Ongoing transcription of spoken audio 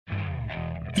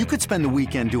You could spend the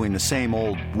weekend doing the same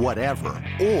old whatever,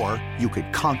 or you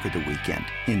could conquer the weekend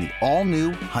in the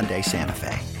all-new Hyundai Santa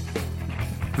Fe.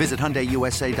 Visit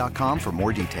HyundaiUSA.com for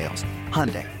more details.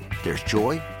 Hyundai, there's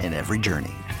joy in every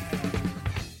journey.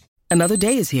 Another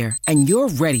day is here, and you're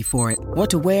ready for it. What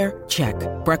to wear? Check.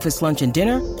 Breakfast, lunch, and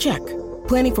dinner? Check.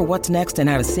 Planning for what's next and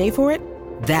how to save for it?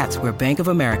 That's where Bank of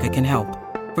America can help.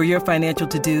 For your financial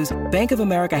to-dos, Bank of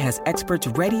America has experts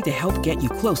ready to help get you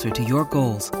closer to your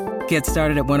goals. Get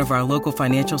started at one of our local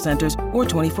financial centers or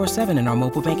 24/7 in our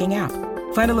mobile banking app.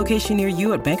 Find a location near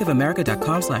you at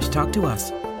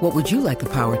bankofamerica.com/talktous. What would you like the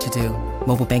power to do?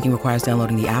 Mobile banking requires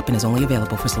downloading the app and is only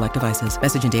available for select devices.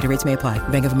 Message and data rates may apply.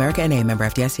 Bank of America N.A., member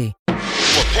FDIC. For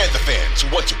Panther fans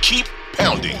who want to keep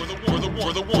pounding. For the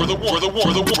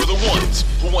ones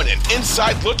who want an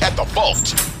inside look at the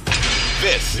vault.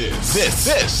 This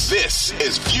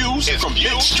is Views from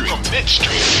Midstream.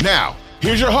 Now,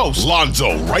 here's your hosts,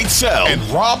 Lonzo Wrightsell and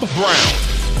Rob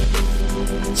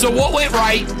Brown. So what went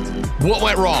right? What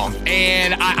went wrong?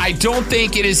 And I don't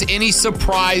think it is any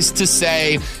surprise to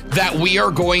say that we are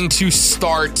going to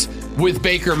start with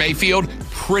Baker Mayfield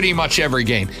pretty much every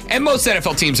game. And most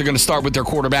NFL teams are going to start with their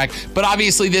quarterback. But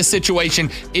obviously this situation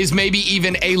is maybe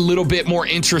even a little bit more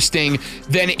interesting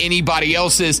than anybody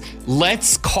else's.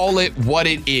 Let's call it what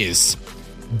it is.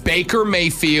 Baker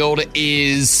Mayfield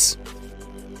is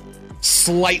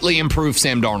slightly improved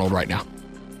Sam Darnold right now.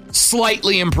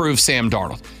 Slightly improved Sam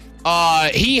Darnold.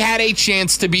 He had a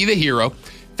chance to be the hero.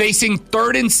 Facing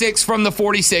 3rd and 6 from the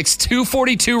 46,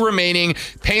 2:42 remaining,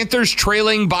 Panthers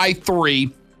trailing by 3.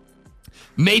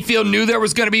 Mayfield knew there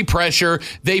was going to be pressure.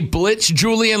 They blitzed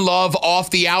Julian Love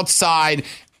off the outside,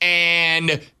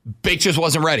 and Baker just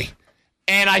wasn't ready.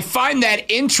 And I find that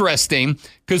interesting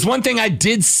because one thing I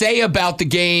did say about the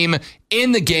game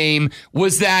in the game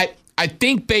was that I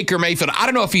think Baker Mayfield, I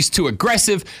don't know if he's too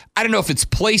aggressive. I don't know if it's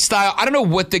play style. I don't know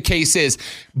what the case is,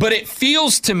 but it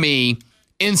feels to me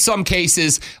in some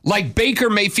cases like Baker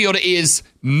Mayfield is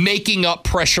making up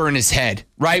pressure in his head,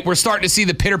 right? We're starting to see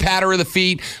the pitter-patter of the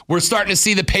feet. We're starting to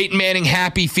see the Peyton Manning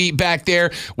happy feet back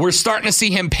there. We're starting to see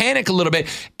him panic a little bit,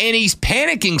 and he's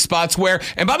panicking spots where,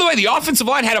 and by the way, the offensive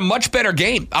line had a much better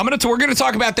game. We're going to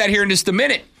talk about that here in just a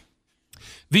minute.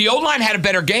 The O-line had a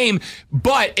better game,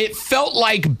 but it felt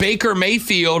like Baker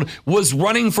Mayfield was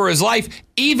running for his life,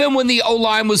 even when the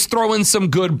O-line was throwing some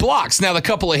good blocks. Now, the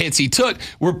couple of hits he took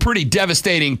were pretty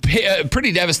devastating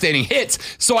hits,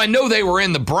 so I know they were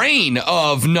in the brain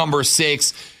of number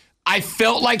 6. I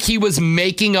felt like he was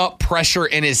making up pressure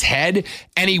in his head,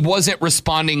 and he wasn't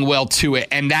responding well to it,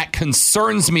 and that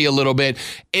concerns me a little bit,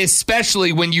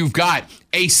 especially when you've got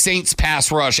a Saints pass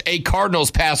rush, a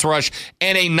Cardinals pass rush,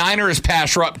 and a Niners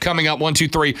pass rush coming up 1, 2,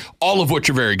 3, all of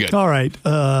which are very good. All right.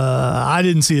 I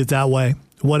didn't see it that way.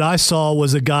 What I saw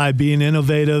was a guy being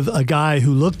innovative, a guy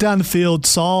who looked down the field,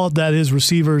 saw that his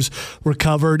receivers were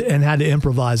covered, and had to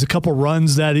improvise. A couple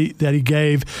runs that he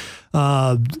gave,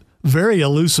 very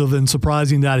elusive, and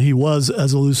surprising that he was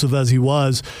as elusive as he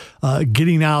was,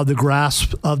 getting out of the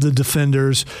grasp of the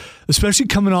defenders, especially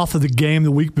coming off of the game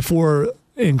the week before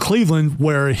in Cleveland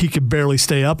where he could barely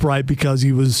stay upright because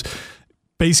he was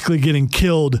basically getting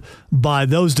killed by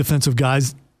those defensive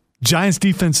guys. Giants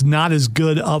defense not as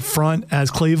good up front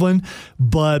as Cleveland,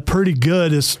 but pretty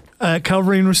good at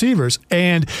covering receivers.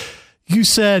 And you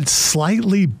said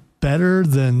slightly better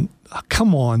than,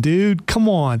 come on, dude, come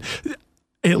on.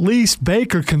 At least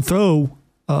Baker can throw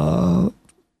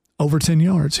over 10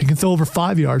 yards. He can throw over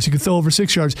 5 yards. He can throw over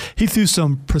 6 yards. He threw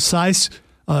some precise,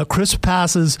 crisp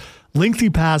passes, lengthy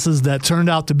passes that turned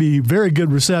out to be very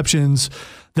good receptions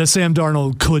that Sam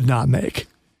Darnold could not make.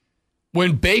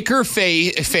 When Baker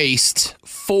faced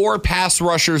 4 pass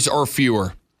rushers or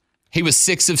fewer, he was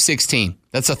 6 of 16.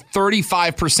 That's a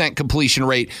 35% completion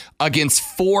rate against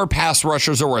 4 pass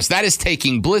rushers or worse. That is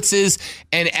taking blitzes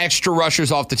and extra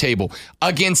rushers off the table.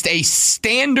 Against a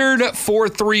standard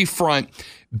 4-3 front,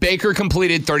 Baker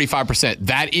completed 35%.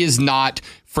 That is not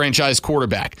franchise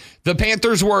quarterback. The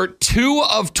Panthers were 2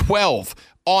 of 12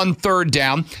 on 3rd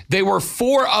down. They were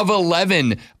 4 of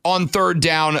 11 on 3rd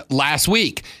down last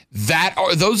week.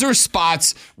 Those are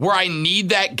spots where I need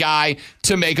that guy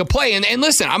to make a play. And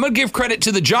listen, I'm going to give credit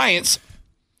to the Giants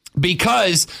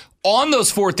because on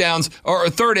those 4th downs, or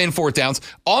 3rd and 4th downs,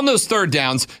 on those 3rd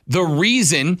downs, the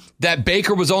reason that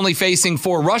Baker was only facing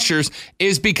 4 rushers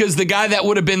is because the guy that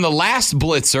would have been the last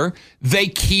blitzer, they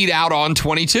keyed out on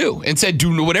 22 and said,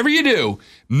 do whatever you do,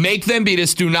 make them beat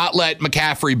us. Do not let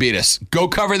McCaffrey beat us. Go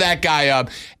cover that guy up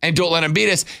and don't let him beat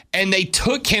us. And they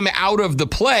took him out of the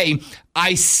play.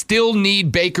 I still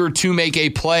need Baker to make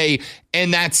a play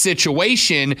in that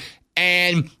situation,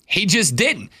 and he just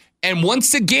didn't. And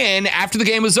once again, after the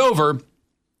game was over,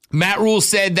 Matt Rule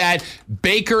said that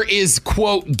Baker is,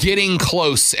 quote, getting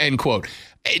close, end quote.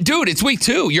 Dude, it's week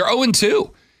 2. You're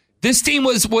 0-2. This team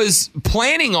was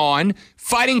planning on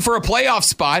fighting for a playoff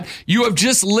spot. You've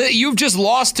just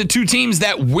lost to 2 teams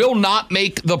that will not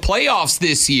make the playoffs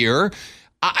this year.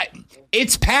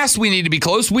 It's past we need to be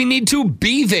close. We need to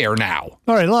be there now.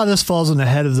 All right, a lot of this falls on the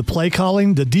head of the play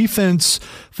calling. The defense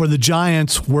for the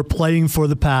Giants were playing for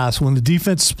the pass. When the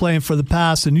defense is playing for the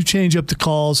pass, then you change up the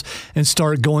calls and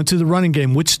start going to the running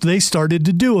game, which they started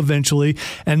to do eventually.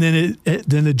 And then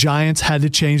then the Giants had to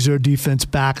change their defense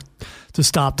back to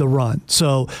stop the run.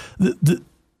 So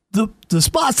the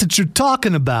spots that you're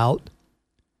talking about,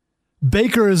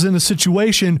 Baker is in a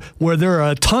situation where there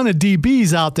are a ton of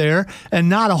DBs out there and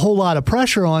not a whole lot of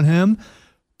pressure on him,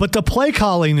 but the play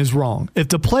calling is wrong. If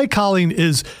the play calling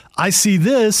is, I see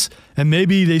this, and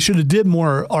maybe they should have did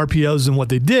more RPOs than what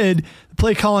they did, the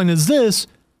play calling is this,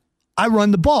 I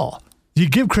run the ball. You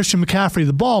give Christian McCaffrey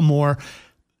the ball more,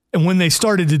 and when they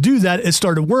started to do that, it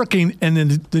started working, and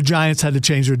then the Giants had to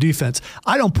change their defense.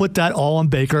 I don't put that all on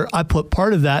Baker. I put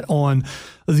part of that on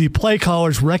the play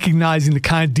callers recognizing the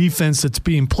kind of defense that's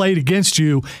being played against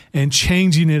you and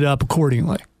changing it up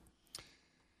accordingly.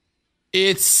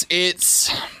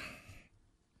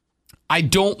 I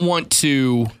don't want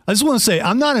to. I just want to say,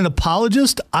 I'm not an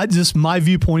apologist. My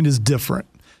viewpoint is different.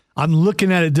 I'm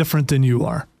looking at it different than you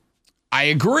are. I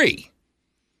agree.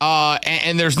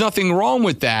 And there's nothing wrong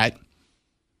with that.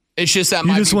 It's just that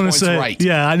my viewpoint's right.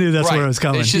 Yeah, I knew that's where I was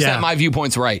coming. It's just that my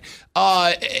viewpoint's right.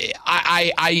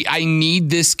 I need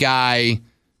this guy.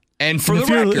 And for the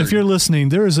record, if you're listening,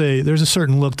 there's a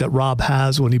certain look that Rob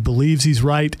has when he believes he's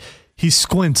right. He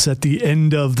squints at the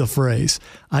end of the phrase.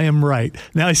 I am right.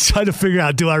 Now he's trying to figure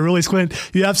out, do I really squint?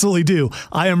 You absolutely do.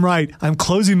 I am right. I'm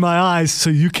closing my eyes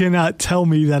so you cannot tell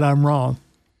me that I'm wrong.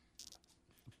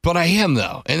 But I am,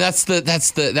 though. And that's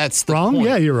the wrong? point.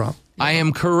 Yeah, you're wrong. I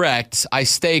am correct. I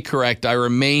stay correct. I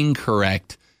remain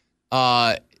correct.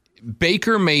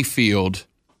 Baker Mayfield,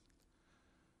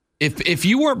 if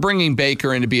you weren't bringing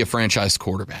Baker in to be a franchise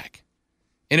quarterback,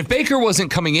 and if Baker wasn't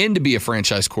coming in to be a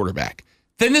franchise quarterback,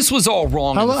 then this was all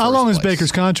wrong. How long is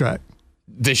Baker's contract?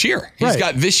 This year. He's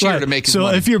got this year to make his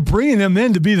money. So if you're bringing him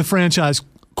in to be the franchise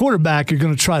quarterback, you're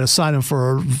going to try to sign him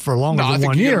for longer than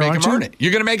 1 year, aren't you?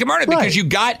 You're going to make him earn it because you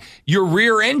got your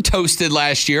rear end toasted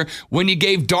last year when you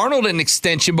gave Darnold an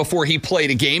extension before he played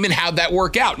a game, and how'd that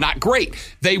work out? Not great.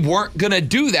 They weren't going to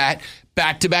do that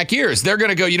back-to-back years. They're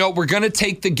going to go, we're going to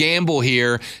take the gamble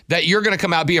here that you're going to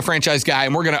come out, be a franchise guy,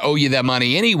 and we're going to owe you that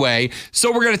money anyway.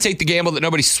 So we're going to take the gamble that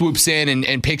nobody swoops in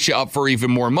and picks you up for even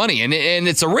more money. And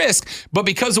it's a risk, but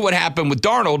because of what happened with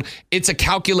Darnold, it's a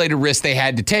calculated risk they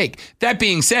had to take. That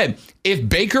being said, if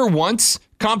Baker wants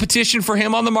competition for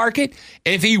him on the market,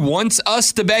 if he wants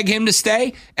us to beg him to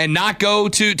stay and not go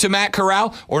to Matt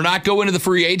Corral or not go into the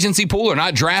free agency pool or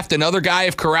not draft another guy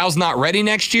if Corral's not ready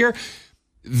next year,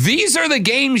 these are the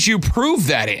games you prove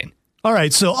that in. All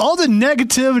right, so all the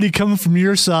negativity coming from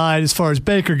your side as far as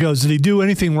Baker goes, did he do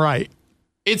anything right?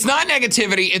 It's not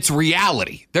negativity, it's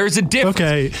reality. There's a difference.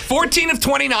 Okay. 14 of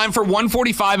 29 for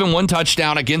 145 and 1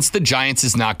 touchdown against the Giants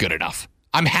is not good enough.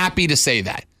 I'm happy to say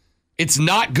that. It's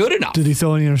not good enough. Did he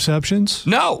throw any interceptions?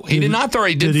 No, he did not throw.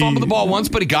 He did fumble the ball once,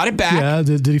 but he got it back. Yeah,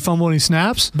 did he fumble any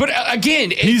snaps? But again,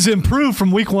 he's improved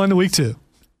from week 1 to week 2.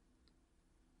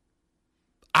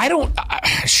 I don't.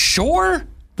 Sure.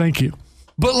 Thank you.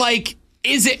 But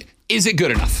is it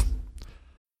good enough?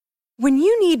 When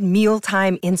you need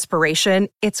mealtime inspiration,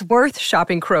 it's worth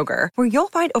shopping Kroger, where you'll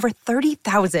find over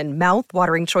 30,000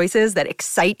 mouth-watering choices that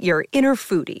excite your inner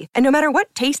foodie. And no matter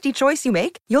what tasty choice you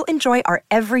make, you'll enjoy our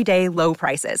everyday low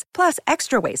prices, plus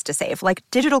extra ways to save, like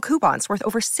digital coupons worth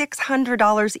over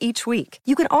 $600 each week.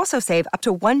 You can also save up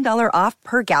to $1 off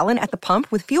per gallon at the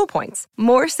pump with fuel points.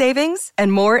 More savings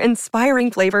and more inspiring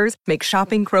flavors make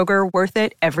shopping Kroger worth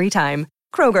it every time.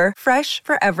 Kroger, fresh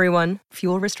for everyone.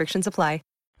 Fuel restrictions apply.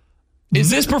 Is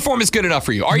this performance good enough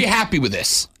for you? Are you happy with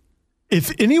this?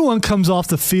 If anyone comes off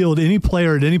the field, any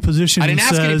player at any position, I didn't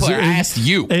ask any player. I asked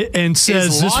you. And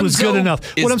says this was good enough.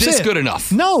 Is this good enough?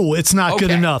 No, it's not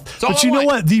good enough. But you know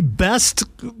what? The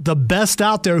best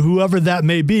out there, whoever that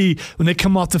may be, when they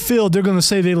come off the field, they're going to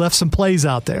say they left some plays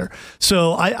out there.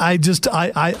 So I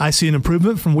see an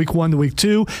improvement from week 1 to week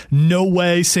 2. No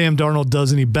way Sam Darnold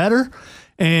does any better.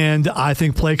 And I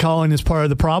think play calling is part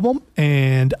of the problem,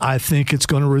 and I think it's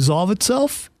going to resolve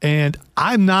itself. And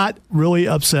I'm not really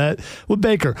upset with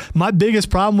Baker. My biggest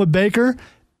problem with Baker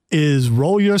is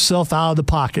roll yourself out of the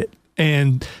pocket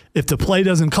And if the play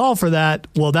doesn't call for that,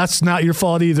 well, that's not your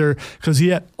fault either, because he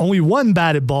had only one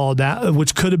batted ball,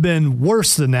 which could have been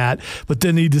worse than that. But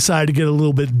then he decided to get a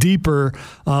little bit deeper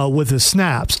with his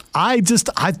snaps. I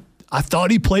thought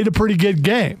he played a pretty good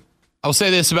game. I'll say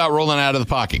this about rolling out of the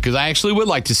pocket, because I actually would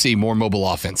like to see more mobile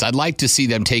offense. I'd like to see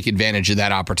them take advantage of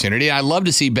that opportunity. I'd love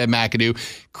to see Ben McAdoo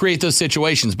create those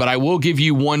situations, but I will give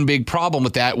you one big problem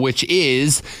with that, which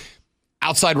is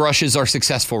outside rushes are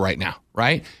successful right now,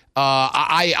 right?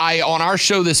 I on our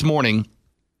show this morning,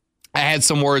 I had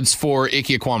some words for Ike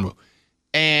Ekwonu,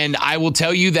 and I will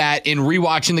tell you that in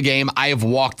rewatching the game, I have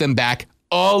walked them back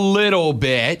a little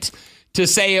bit to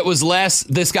say it was less,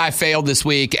 this guy failed this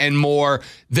week, and more,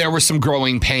 there were some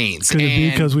growing pains. Could it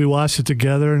be because we watched it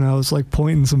together and I was like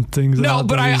pointing some things out? No,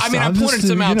 but I pointed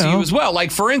some out to you as well.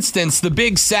 Like, for instance, the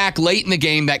big sack late in the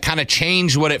game that kind of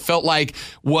changed what it felt like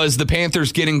was the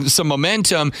Panthers getting some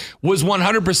momentum was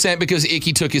 100% because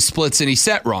Icky took his splits and he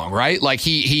set wrong, right? Like,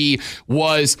 he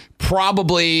was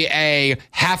probably a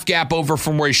half gap over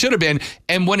from where he should have been,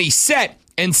 and when he set,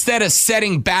 instead of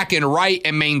setting back and right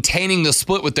and maintaining the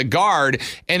split with the guard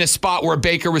in a spot where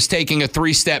Baker was taking a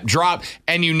 3-step drop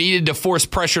and you needed to force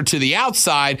pressure to the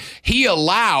outside, he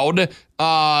allowed,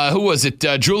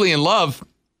 Julian Love,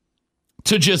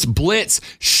 to just blitz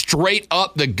straight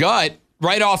up the gut,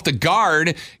 right off the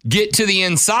guard, get to the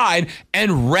inside,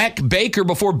 and wreck Baker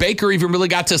before Baker even really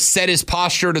got to set his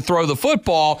posture to throw the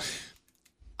football.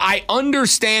 I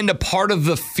understand a part of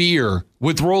the fear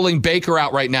with rolling Baker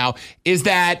out right now is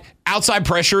that outside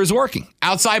pressure is working.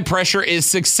 Outside pressure is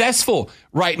successful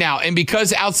right now. And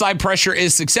because outside pressure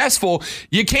is successful,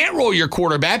 you can't roll your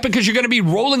quarterback because you're going to be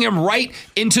rolling him right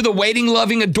into the waiting,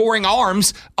 loving, adoring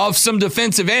arms of some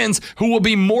defensive ends who will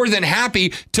be more than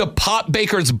happy to pop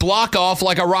Baker's block off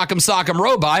like a rock'em sock'em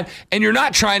robot. And you're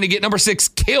not trying to get number 6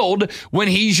 killed when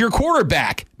he's your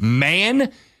quarterback.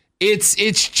 Man, it's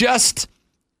just...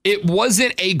 It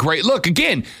wasn't a great look.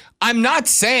 Again, I'm not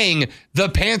saying the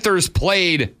Panthers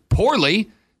played poorly.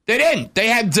 They didn't. They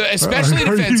had to, especially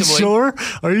defensively.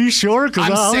 Are you sure? Because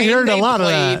I'm hearing a lot of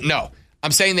that. No, I'm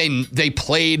saying they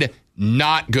played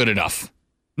not good enough.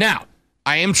 Now,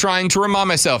 I am trying to remind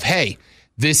myself, hey,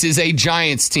 this is a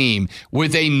Giants team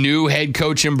with a new head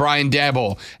coach in Brian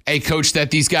Daboll, a coach that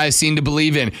these guys seem to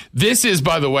believe in. This is,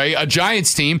 by the way, a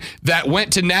Giants team that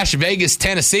went to Nash Vegas,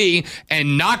 Tennessee,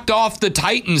 and knocked off the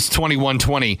Titans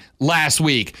 21-20 last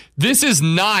week. This is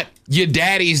not your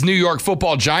daddy's New York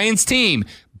Football Giants team,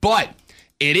 but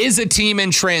it is a team in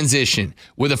transition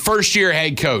with a first-year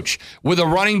head coach, with a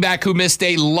running back who missed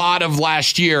a lot of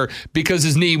last year because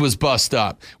his knee was bust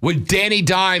up, with Danny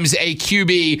Dimes, a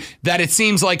QB that it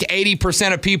seems like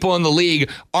 80% of people in the league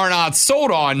are not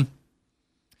sold on.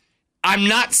 I'm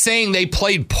not saying they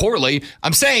played poorly.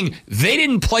 I'm saying they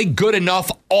didn't play good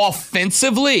enough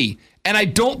offensively. And I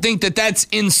don't think that that's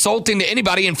insulting to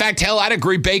anybody. In fact, hell, I'd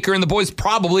agree Baker and the boys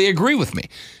probably agree with me.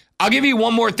 I'll give you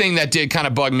one more thing that did kind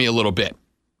of bug me a little bit.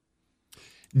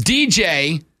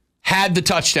 DJ had the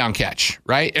touchdown catch,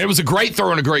 right? It was a great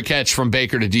throw and a great catch from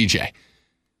Baker to DJ.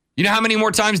 You know how many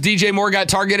more times DJ Moore got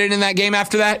targeted in that game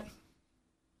after that?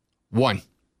 One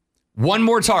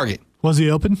more target. Was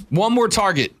he open? One more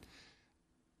target.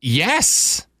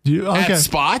 Yes. Okay. At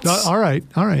spots. All right.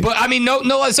 But I mean, no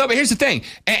less so. But here's the thing.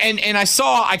 And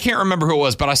I can't remember who it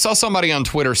was, but I saw somebody on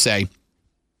Twitter say,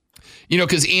 you know,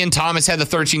 because Ian Thomas had the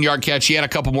 13-yard catch. He had a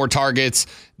couple more targets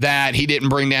that he didn't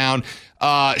bring down.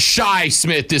 Shi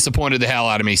Smith disappointed the hell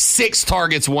out of me. 6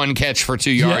 targets, 1 catch for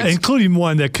 2 yards. Yeah, including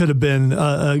one that could have been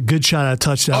a good shot at a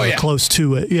touchdown or close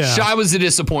to it. Yeah. Shi was a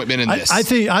disappointment in this. I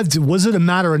think, was it a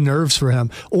matter of nerves for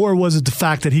him? Or was it the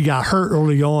fact that he got hurt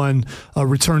early on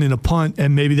returning a punt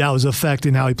and maybe that was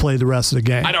affecting how he played the rest of the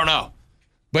game? I don't know.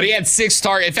 But he had 6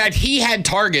 targets. In fact, he had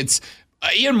targets.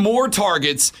 He had more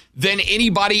targets than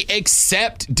anybody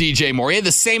except DJ Moore. He had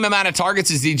the same amount of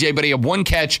targets as DJ, but he had 1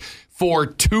 catch for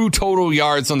 2 total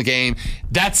yards on the game.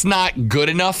 That's not good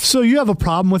enough. So you have a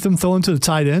problem with him throwing to the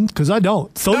tight end? Because I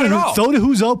don't. Throw to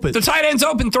who's open. The tight end's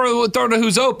open, throw to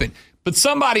who's open. But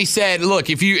somebody said, look,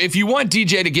 if you want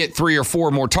DJ to get 3 or 4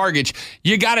 more targets,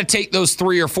 you got to take those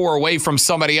 3 or 4 away from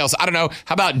somebody else. I don't know.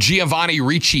 How about Giovanni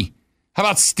Ricci? How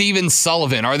about Steven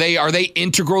Sullivan? Are they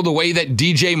integral the way that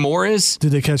DJ Moore is?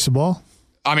 Did they catch the ball?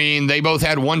 I mean, they both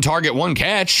had 1 target, 1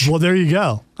 catch. Well, there you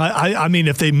go. I mean,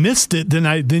 if they missed it,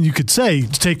 then you could say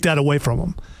take that away from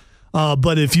them.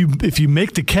 But if you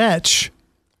make the catch,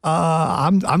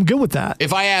 I'm good with that.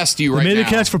 If I asked you right now, they made a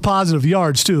catch for positive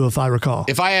yards too, if I recall.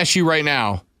 If I asked you right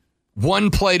now,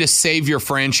 1 play to save your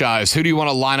franchise, who do you want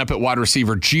to line up at wide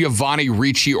receiver, Giovanni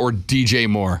Ricci or DJ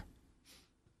Moore?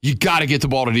 You got to get the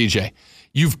ball to DJ.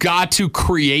 You've got to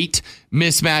create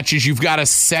mismatches. You've got to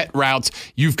set routes.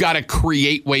 You've got to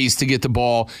create ways to get the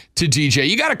ball to DJ.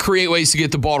 You got to create ways to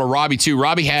get the ball to Robbie, too.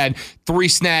 Robbie had 3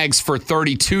 snags for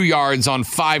 32 yards on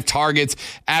 5 targets,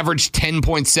 averaged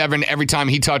 10.7 every time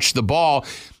he touched the ball.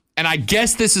 And I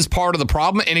guess this is part of the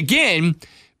problem. And again,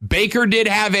 Baker did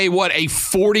have a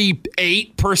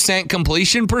 48%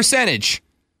 completion percentage.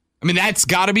 I mean, that's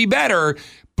got to be better,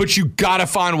 but you got to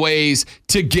find ways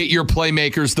to get your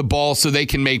playmakers the ball so they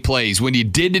can make plays. When you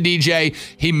did to DJ,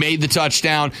 he made the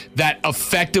touchdown that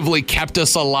effectively kept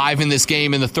us alive in this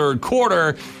game in the third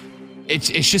quarter. It's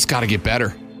just got to get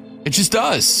better. It just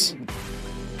does.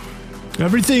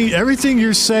 Everything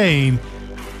you're saying,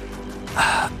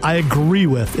 I agree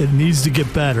with. It needs to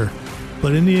get better.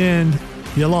 But in the end,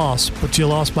 you lost, but you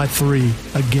lost by 3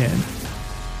 again.